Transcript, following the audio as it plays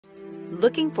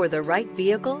Looking for the right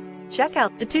vehicle? Check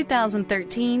out the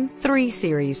 2013 3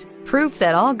 Series. Proof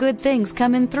that all good things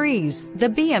come in threes. The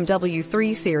BMW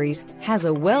 3 Series has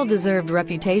a well-deserved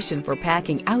reputation for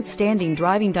packing outstanding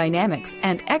driving dynamics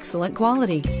and excellent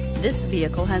quality. This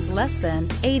vehicle has less than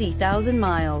 80,000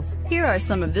 miles. Here are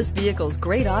some of this vehicle's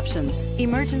great options: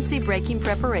 emergency braking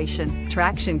preparation,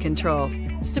 traction control,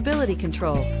 stability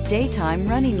control, daytime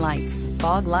running lights,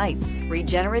 fog lights,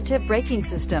 regenerative braking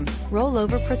system,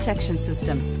 rollover protection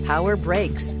system, power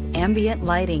brakes, ambient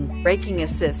lighting, braking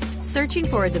assist. Searching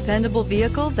for a dependable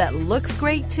vehicle that looks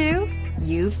great too?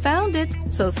 You found it,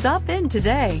 so stop in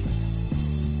today.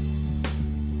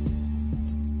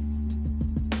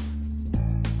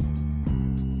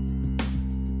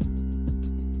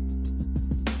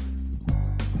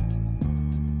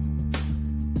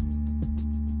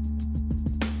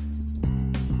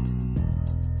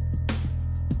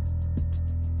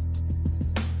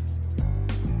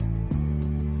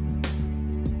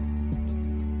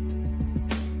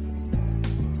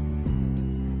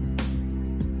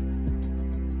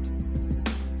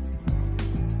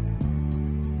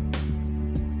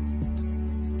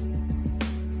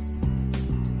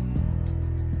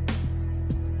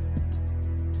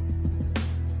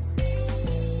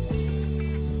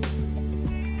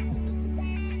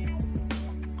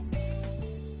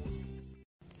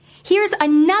 Here's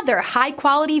another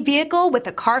high-quality vehicle with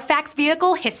a Carfax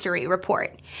Vehicle History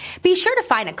Report. Be sure to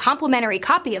find a complimentary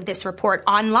copy of this report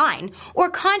online or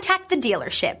contact the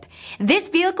dealership. This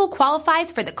vehicle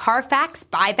qualifies for the Carfax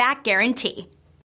Buyback Guarantee.